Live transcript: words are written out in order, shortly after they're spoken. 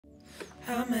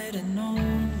I made a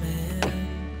man.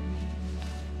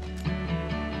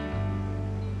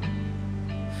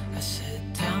 I said,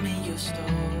 tell me your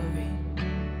story.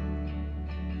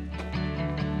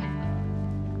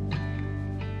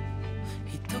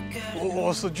 He took out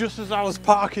Oh, so just as I was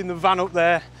parking the van up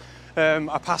there,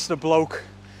 I passed a bloke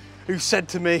who said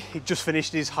to me, he'd just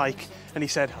finished his hike, and he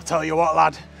said, I'll tell you what,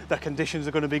 lad, the conditions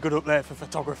are going to be good up there for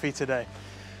photography today.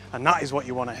 And that is what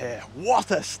you want to hear.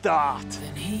 What a start!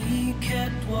 and he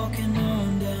kept walking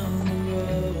on down the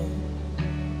road.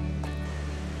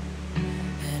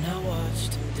 And I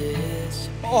watched him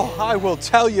disappear. Oh, I will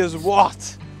tell you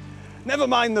what. Never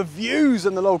mind the views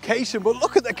and the location, but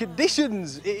look at the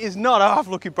conditions. It is not half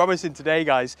looking promising today,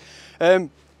 guys.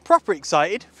 Proper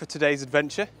excited for today's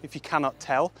adventure, if you cannot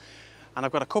tell. And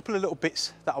I've got a couple of little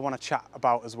bits that I want to chat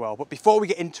about as well. But before we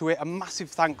get into it, a massive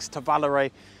thanks to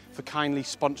Valerie for kindly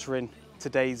sponsoring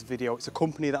today's video. It's a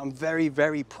company that I'm very,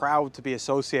 very proud to be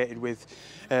associated with.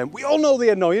 We all know the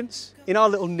annoyance in our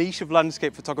little niche of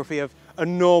landscape photography of a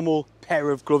normal pair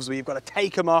of gloves where you've got to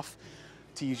take them off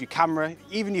to use your camera,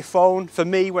 even your phone. For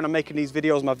me, when I'm making these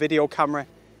videos, my video camera,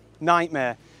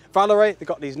 nightmare. Valerie, they've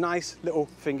got these nice little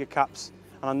finger caps,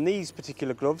 and on these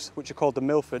particular gloves, which are called the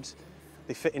Milfords,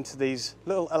 they fit into these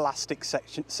little elastic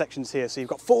sections here. So you've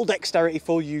got full dexterity,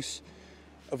 full use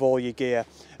of all your gear.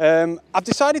 I've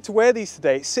decided to wear these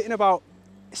today. It's sitting about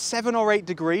 7 or 8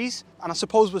 degrees, and I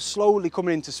suppose we're slowly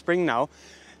coming into spring now.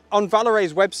 On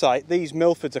Valerie's website, these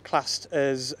Milfords are classed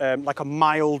as like a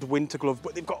mild winter glove,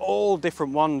 but they've got all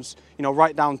different ones, you know,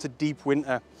 right down to deep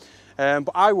winter.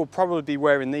 But I will probably be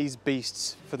wearing these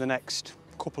beasts for the next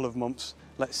couple of months,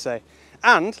 let's say.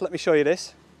 And let me show you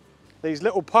this. These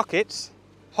little pockets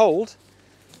hold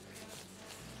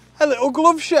a little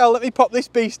glove shell. Let me pop this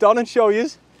beast on and show you.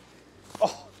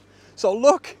 Oh, so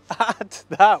look at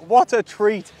that, what a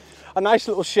treat. A nice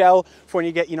little shell for when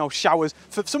you get, you know, showers.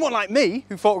 For someone like me,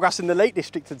 who photographs in the Lake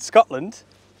District in Scotland,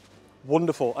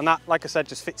 wonderful. And that, like I said,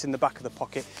 just fits in the back of the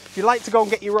pocket. If you'd like to go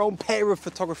and get your own pair of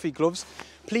photography gloves,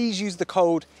 please use the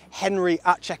code Henry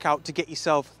at checkout to get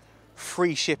yourself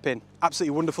free shipping.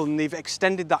 Absolutely wonderful. And they've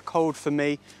extended that code for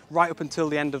me right up until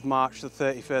the end of March, the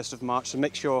 31st of March. So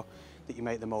make sure that you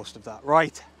make the most of that.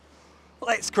 Right,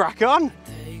 let's crack on.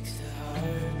 takes to heart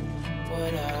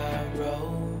what I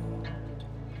wrote.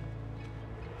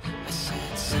 I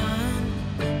said,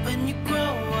 son, when you grow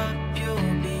up, you'll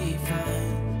be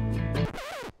fine.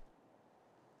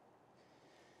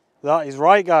 That is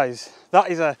right, guys. That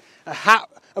is a hat,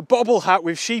 a bobble hat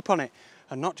with sheep on it.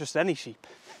 And not just any sheep.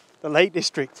 The Lake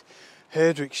District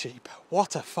Herdwick sheep.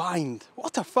 What a find.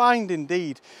 What a find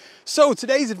indeed. So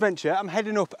today's adventure, I'm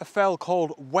heading up a fell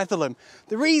called Wetherlam.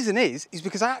 The reason is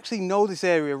because I actually know this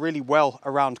area really well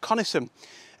around Coniston.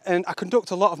 And I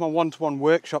conduct a lot of my one-to-one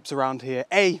workshops around here.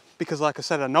 A, because like I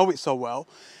said, I know it so well.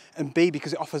 And B,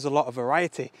 because it offers a lot of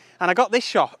variety. And I got this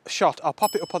shot, I'll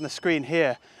pop it up on the screen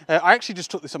here. I actually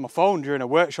just took this on my phone during a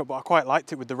workshop, but I quite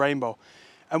liked it with the rainbow.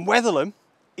 And Wetherlam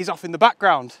is off in the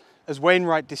background, as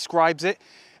Wainwright describes it.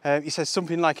 He says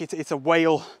something like it's a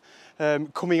whale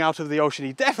coming out of the ocean.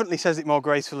 He definitely says it more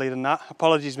gracefully than that.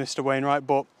 Apologies, Mr. Wainwright,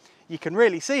 but you can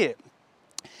really see it.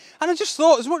 And I just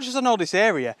thought, as much as I know this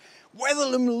area,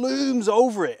 Wetherlam looms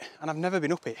over it, and I've never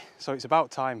been up it, so it's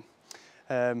about time.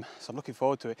 So I'm looking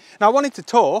forward to it. Now, I wanted to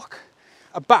talk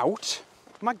about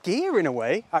my gear in a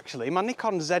way, actually. My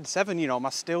Nikon Z7, you know, my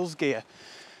stills gear.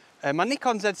 My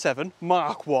Nikon Z7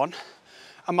 Mark I,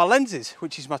 and my lenses,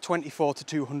 which is my 24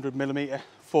 to 200mm,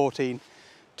 14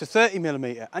 to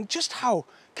 30mm, and just how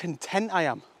content I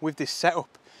am with this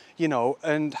setup, you know,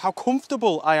 and how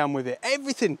comfortable I am with it.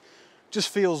 Everything just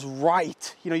feels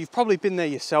right. You know, you've probably been there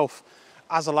yourself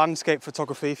as a landscape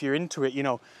photographer if you're into it, you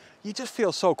know. You just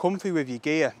feel so comfy with your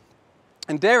gear.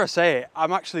 And dare I say it,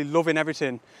 I'm actually loving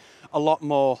everything a lot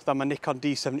more than my Nikon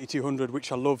D7200,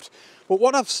 which I loved. But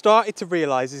what I've started to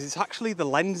realise is it's actually the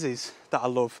lenses that I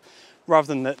love, rather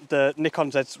than the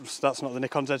Nikon Z, that's not the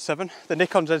Nikon Z7, the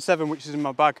Nikon Z7, which is in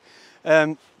my bag.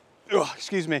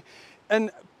 Excuse me.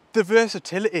 And the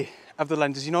versatility of the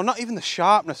lenses, you know, not even the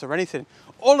sharpness or anything.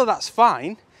 All of that's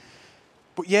fine.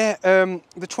 But yeah,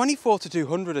 the 24 to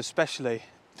 200 especially,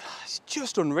 it's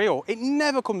just unreal. It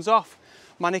never comes off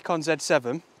my Nikon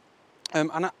Z7,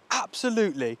 and I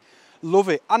absolutely love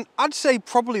it. And I'd say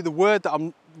probably the word that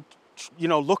I'm, you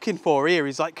know, looking for here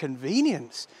is like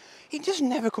convenience. It just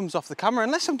never comes off the camera,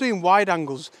 unless I'm doing wide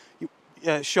angles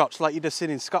shots like you'd have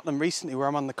seen in Scotland recently, where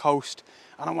I'm on the coast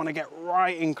and I want to get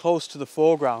right in close to the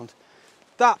foreground.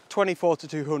 That 24 to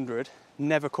 200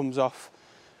 never comes off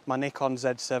my Nikon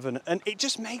Z7, and it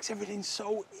just makes everything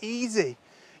so easy.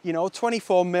 You know,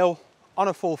 24mm on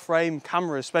a full frame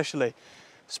camera especially,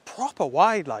 it's proper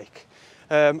wide like.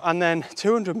 And then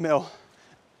 200mm,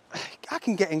 I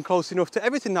can get in close enough to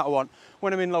everything that I want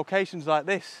when I'm in locations like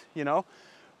this, you know.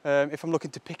 If I'm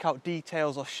looking to pick out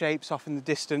details or shapes off in the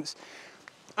distance.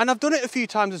 And I've done it a few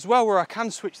times as well where I can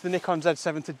switch the Nikon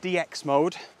Z7 to DX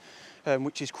mode,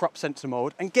 which is crop sensor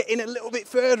mode, and get in a little bit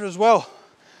further as well.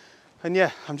 And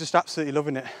yeah, I'm just absolutely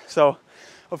loving it. So,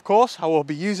 of course, I will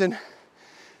be using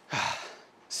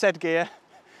said gear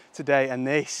today, and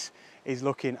this is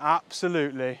looking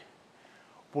absolutely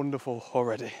wonderful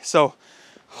already. So,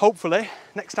 hopefully,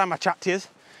 next time I chat to you,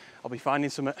 I'll be finding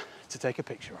something to take a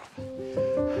picture of.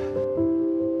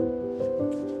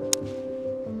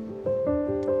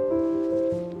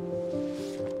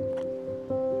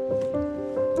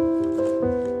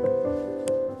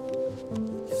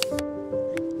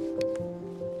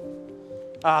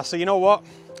 So you know what?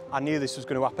 I knew this was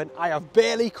going to happen. I have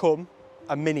barely come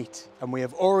a minute and we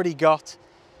have already got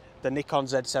the Nikon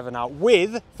Z7 out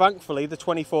with, thankfully, the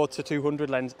 24-200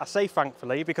 lens. I say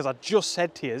thankfully because I just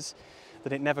said to you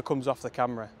that it never comes off the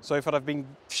camera. So if I'd have been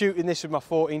shooting this with my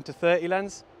 14-30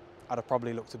 lens, I'd have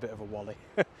probably looked a bit of a wally.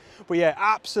 But yeah,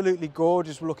 absolutely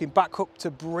gorgeous. We're looking back up to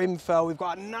Brimfell. We've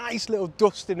got a nice little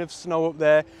dusting of snow up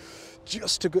there,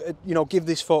 just to, you know, give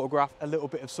this photograph a little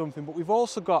bit of something. But we've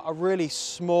also got a really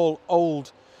small,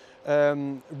 old,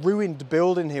 ruined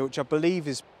building here, which I believe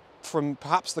is from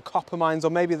perhaps the copper mines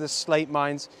or maybe the slate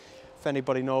mines. If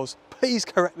anybody knows, please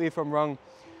correct me if I'm wrong.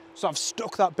 So I've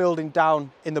stuck that building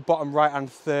down in the bottom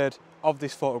right-hand third of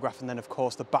this photograph, and then of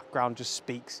course the background just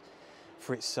speaks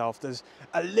for itself. There's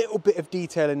a little bit of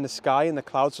detail in the sky, in the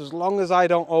clouds, so as long as I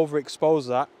don't overexpose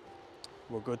that,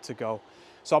 we're good to go.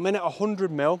 So I'm in at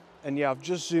 100mm, and yeah, I've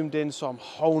just zoomed in, so I'm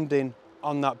honed in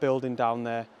on that building down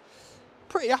there.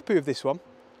 Pretty happy with this one.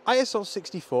 ISO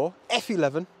 64,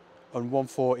 f11, and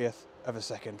 1/40th of a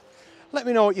second. Let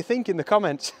me know what you think in the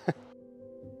comments.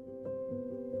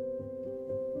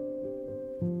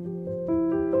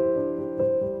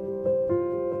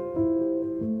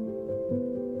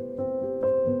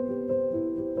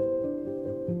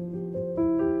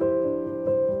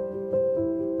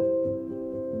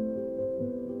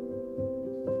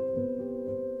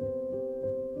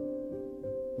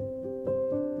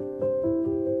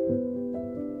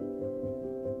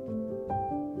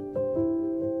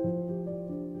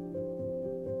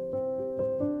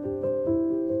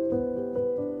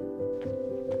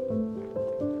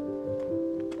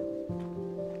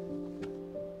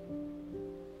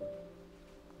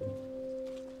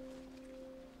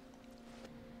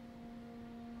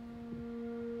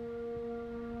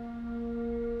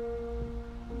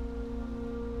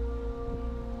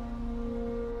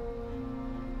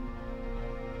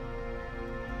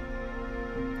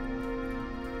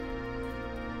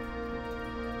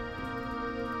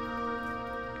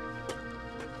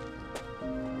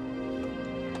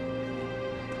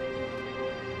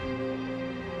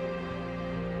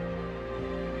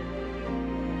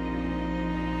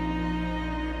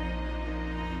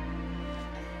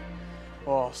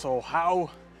 Oh, so how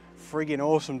friggin'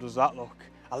 awesome does that look?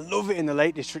 I love it in the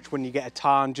Lake District when you get a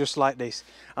tarn just like this,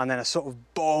 and then a sort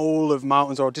of bowl of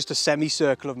mountains or just a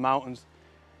semicircle of mountains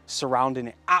surrounding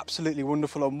it. Absolutely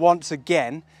wonderful. And once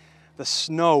again, the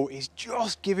snow is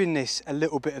just giving this a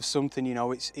little bit of something, you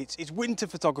know. It's winter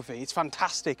photography. It's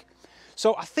fantastic.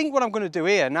 So I think what I'm going to do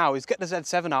here now is get the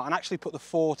Z7 out and actually put the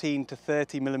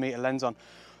 14-30mm lens on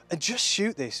and just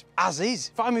shoot this as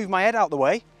is. If I move my head out the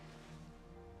way,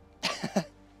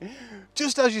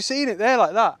 just as you're seeing it there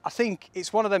like that, I think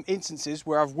it's one of them instances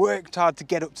where I've worked hard to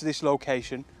get up to this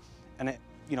location, and it,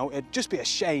 you know, it'd just be a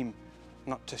shame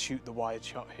not to shoot the wide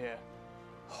shot here.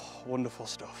 Oh, wonderful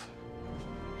stuff.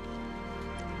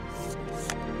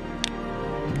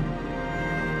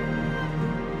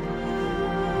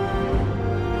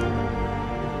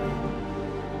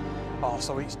 Oh,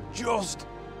 so it's just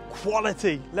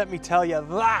quality, let me tell you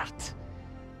that.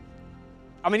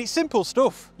 I mean, it's simple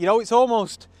stuff, you know. It's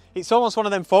almost one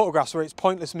of them photographs where it's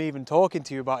pointless me even talking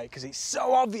to you about it because it's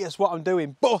so obvious what I'm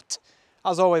doing. But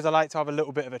as always, I like to have a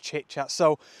little bit of a chit chat.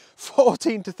 So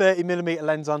 14-30mm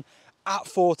lens on at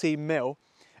 14mm,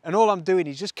 and all I'm doing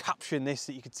is just capturing this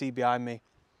that you can see behind me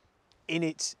in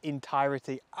its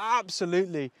entirety.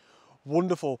 Absolutely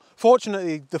wonderful.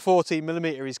 Fortunately, the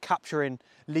 14mm is capturing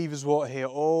Levers Water here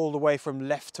all the way from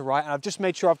left to right, and I've just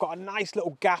made sure I've got a nice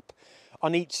little gap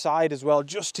on each side as well,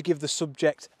 just to give the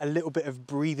subject a little bit of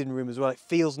breathing room as well. It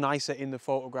feels nicer in the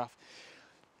photograph.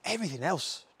 Everything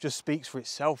else just speaks for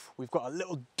itself. We've got a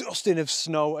little dusting of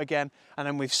snow again, and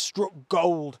then we've struck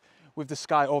gold with the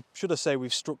sky, or should I say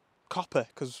we've struck copper,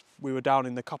 because we were down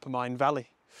in the copper mine valley.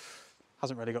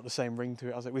 Hasn't really got the same ring to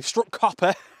it, has it? We've struck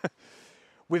copper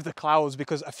with the clouds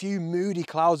because a few moody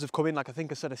clouds have come in, like I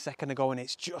think I said a second ago, and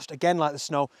it's just, again, like the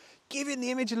snow, giving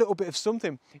the image a little bit of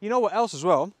something. You know what else as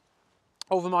well?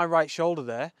 Over my right shoulder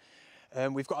there,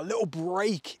 we've got a little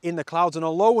break in the clouds, and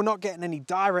although we're not getting any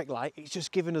direct light, it's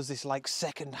just giving us this like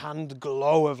second-hand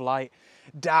glow of light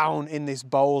down in this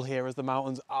bowl here as the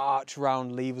mountains arch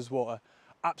round Levers Water.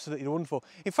 Absolutely wonderful.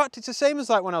 In fact, it's the same as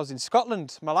like when I was in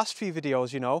Scotland, my last few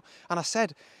videos, you know, and I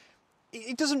said,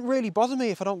 it doesn't really bother me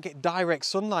if I don't get direct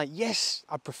sunlight. Yes,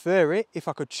 I'd prefer it if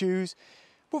I could choose,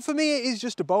 but for me it is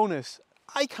just a bonus.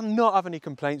 I cannot have any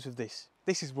complaints with this.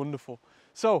 This is wonderful.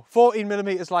 So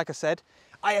 14mm, like I said,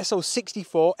 ISO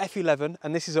 64 f11,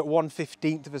 and this is at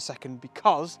 1/15 of a second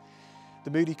because the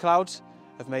moody clouds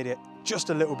have made it just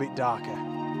a little bit darker.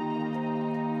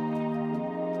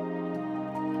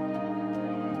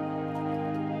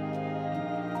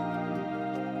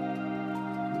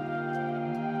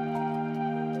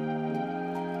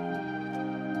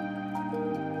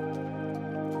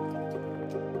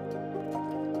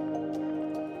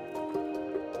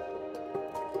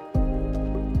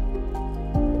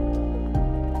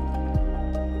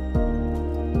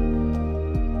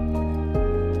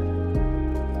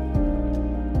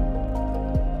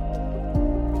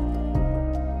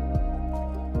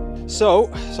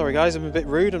 So, sorry guys, I'm a bit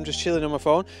rude, I'm just chilling on my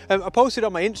phone. I posted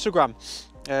on my Instagram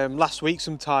last week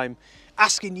sometime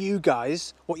asking you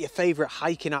guys what your favourite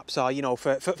hiking apps are, you know,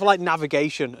 for like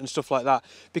navigation and stuff like that.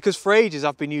 Because for ages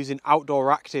I've been using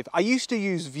Outdoor Active. I used to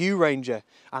use View Ranger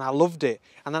and I loved it.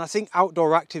 And then I think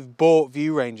Outdoor Active bought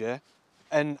View Ranger,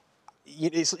 and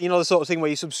it's, you know, the sort of thing where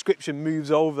your subscription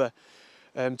moves over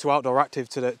to Outdoor Active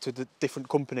to the different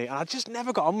company. And I just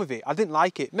never got on with it. I didn't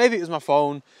like it. Maybe it was my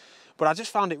phone, but I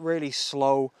just found it really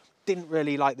slow. Didn't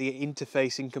really like the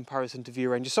interface in comparison to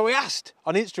View Ranger. So I asked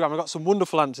on Instagram, I got some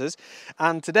wonderful answers.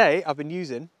 And today I've been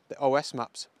using the OS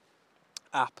Maps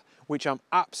app, which I'm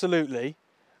absolutely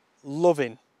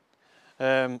loving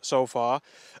so far.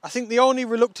 I think the only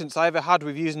reluctance I ever had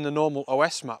with using the normal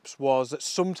OS Maps was that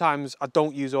sometimes I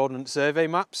don't use Ordnance Survey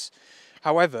maps.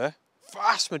 However,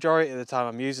 vast majority of the time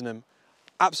I'm using them.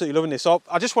 Absolutely loving this. So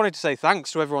I just wanted to say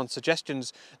thanks to everyone's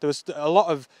suggestions. There was a lot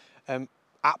of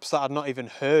apps that I'd not even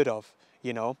heard of,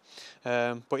 you know.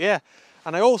 But yeah,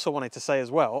 and I also wanted to say as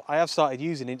well, I have started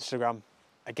using Instagram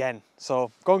again.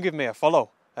 So go and give me a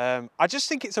follow. I just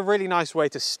think it's a really nice way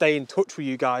to stay in touch with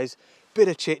you guys, bit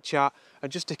of chit chat,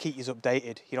 and just to keep you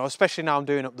updated, you know, especially now I'm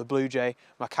doing up the Blue Jay,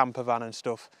 my camper van and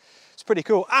stuff. It's pretty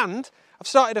cool. And I've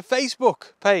started a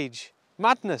Facebook page.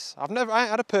 Madness. I ain't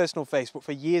had a personal Facebook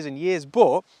for years and years,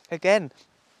 but again,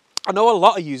 I know a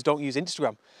lot of yous don't use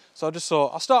Instagram. So I just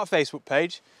thought, I'll start a Facebook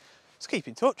page. Let's keep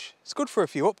in touch. It's good for a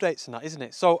few updates and that, isn't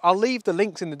it? So I'll leave the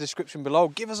links in the description below.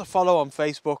 Give us a follow on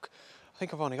Facebook. I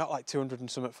think I've only got like 200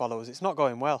 and something followers. It's not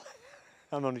going well.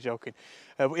 I'm only joking.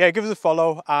 But yeah, give us a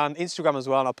follow, and Instagram as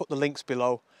well, and I'll put the links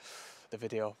below the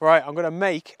video. Right, I'm going to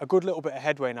make a good little bit of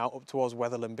headway now up towards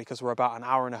Weatherland because we're about an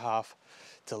hour and a half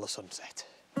till the sunset.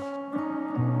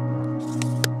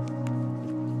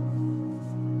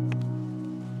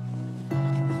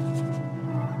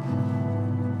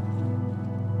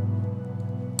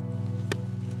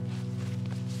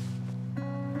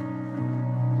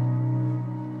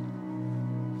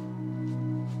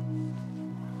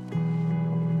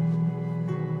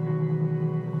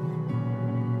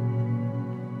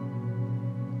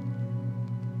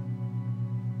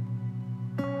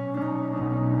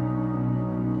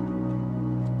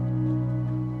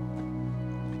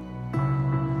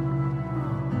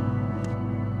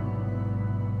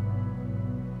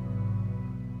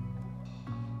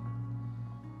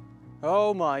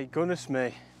 Oh my goodness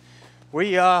me,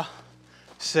 we are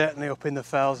certainly up in the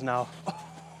fells now.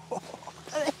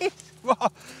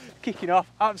 Kicking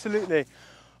off, absolutely.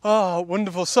 Oh,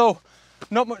 wonderful. So,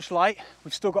 not much light.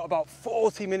 We've still got about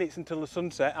 40 minutes until the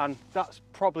sunset, and that's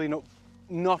probably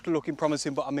not looking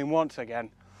promising, but I mean, once again,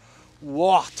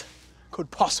 what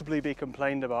could possibly be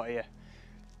complained about here?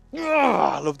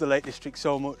 I love the Lake District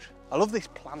so much. I love this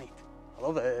planet. I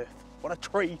love Earth. What a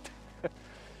treat.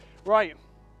 Right.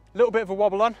 A little bit of a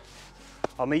wobble on.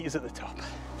 I'll meet you at the top.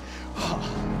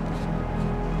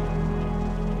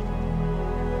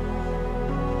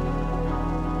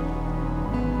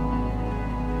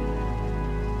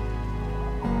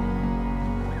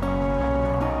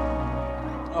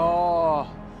 Oh,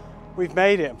 we've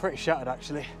made it. I'm pretty shattered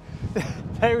actually.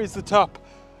 There is the top.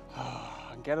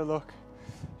 And get a look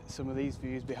at some of these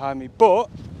views behind me. But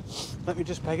let me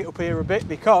just peg it up here a bit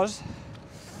because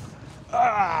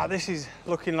this is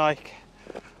looking like,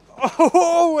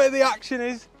 oh, where the action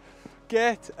is.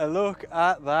 Get a look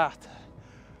at that.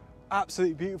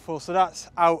 absolutely beautiful. So that's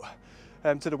out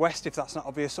to the west, if that's not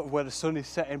obvious, sort of where the sun is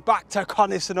setting. Back to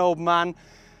Coniston, Old Man,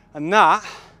 and that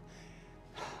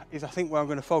is, I think, where I'm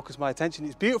going to focus my attention.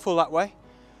 It's beautiful that way,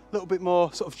 a little bit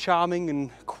more sort of charming and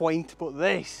quaint, but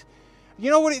this, you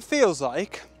know what it feels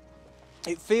like?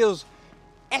 It feels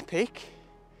epic,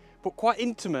 but quite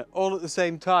intimate all at the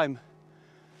same time.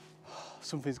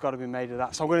 Something's got to be made of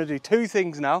that. So I'm going to do two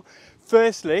things now.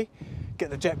 Firstly, get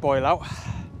the jet boil out,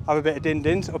 have a bit of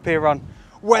din-dins up here on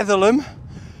Wetherlam.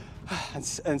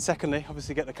 And secondly,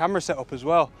 obviously get the camera set up as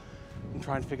well and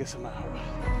try and figure something out.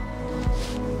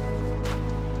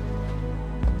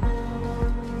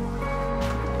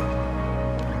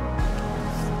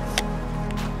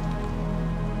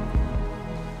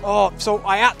 Oh, so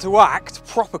I had to act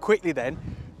proper quickly then,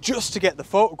 just to get the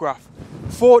photograph.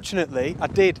 Fortunately, I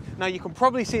did. Now you can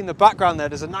probably see in the background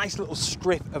there's a nice little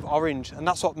strip of orange, and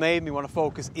that's what made me want to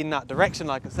focus in that direction,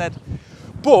 like I said.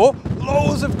 But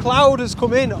loads of cloud has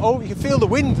come in. Oh, you can feel the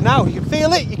wind now. You can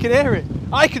feel it, you can hear it.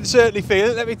 I can certainly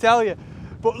feel it, let me tell you.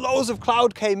 But loads of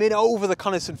cloud came in over the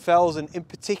Coniston Fells, and in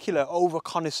particular over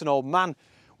Coniston Old Man,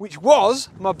 which was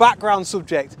my background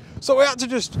subject. So I had to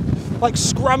just like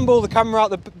scramble the camera out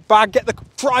the bag, get the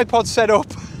tripod set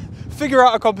up, figure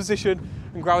out a composition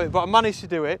and grab it, but I managed to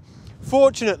do it.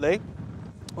 Fortunately,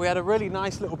 we had a really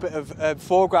nice little bit of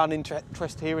foreground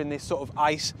interest here in this sort of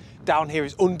ice. Down here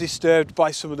is undisturbed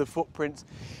by some of the footprints,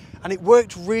 and it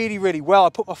worked really, really well. I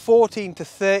put my 14 to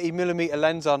 30mm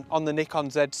lens on the Nikon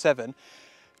Z7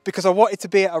 because I wanted to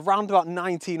be at around about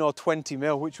 19 or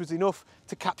 20mm, which was enough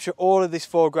to capture all of this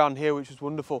foreground here, which was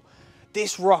wonderful.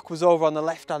 This rock was over on the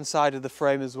left-hand side of the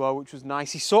frame as well, which was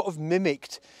nice. He sort of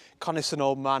mimicked Coniston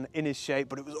Old Man in his shape,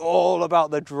 but it was all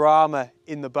about the drama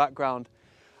in the background.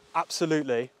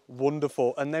 Absolutely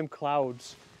wonderful. And them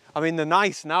clouds, I mean, they're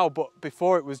nice now, but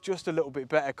before it was just a little bit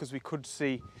better because we could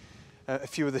see a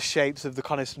few of the shapes of the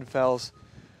Coniston Fells.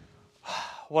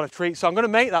 What a treat. So I'm going to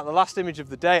make that the last image of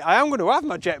the day. I am going to have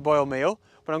my jet boil meal,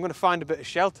 but I'm going to find a bit of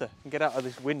shelter and get out of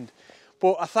this wind.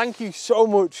 But I thank you so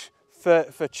much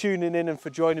for tuning in and for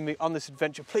joining me on this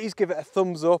adventure. Please give it a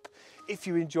thumbs up if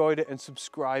you enjoyed it and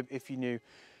subscribe if you're new.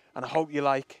 And I hope you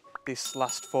like this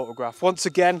last photograph. Once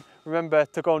again, remember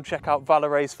to go and check out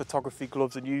Valeray's photography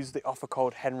gloves and use the offer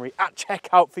code Henry at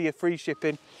checkout for your free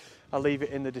shipping. I'll leave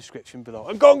it in the description below.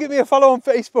 And go and give me a follow on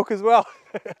Facebook as well.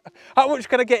 How much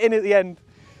can I get in at the end?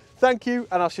 Thank you,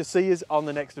 and I shall see you on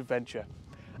the next adventure.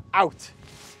 Out.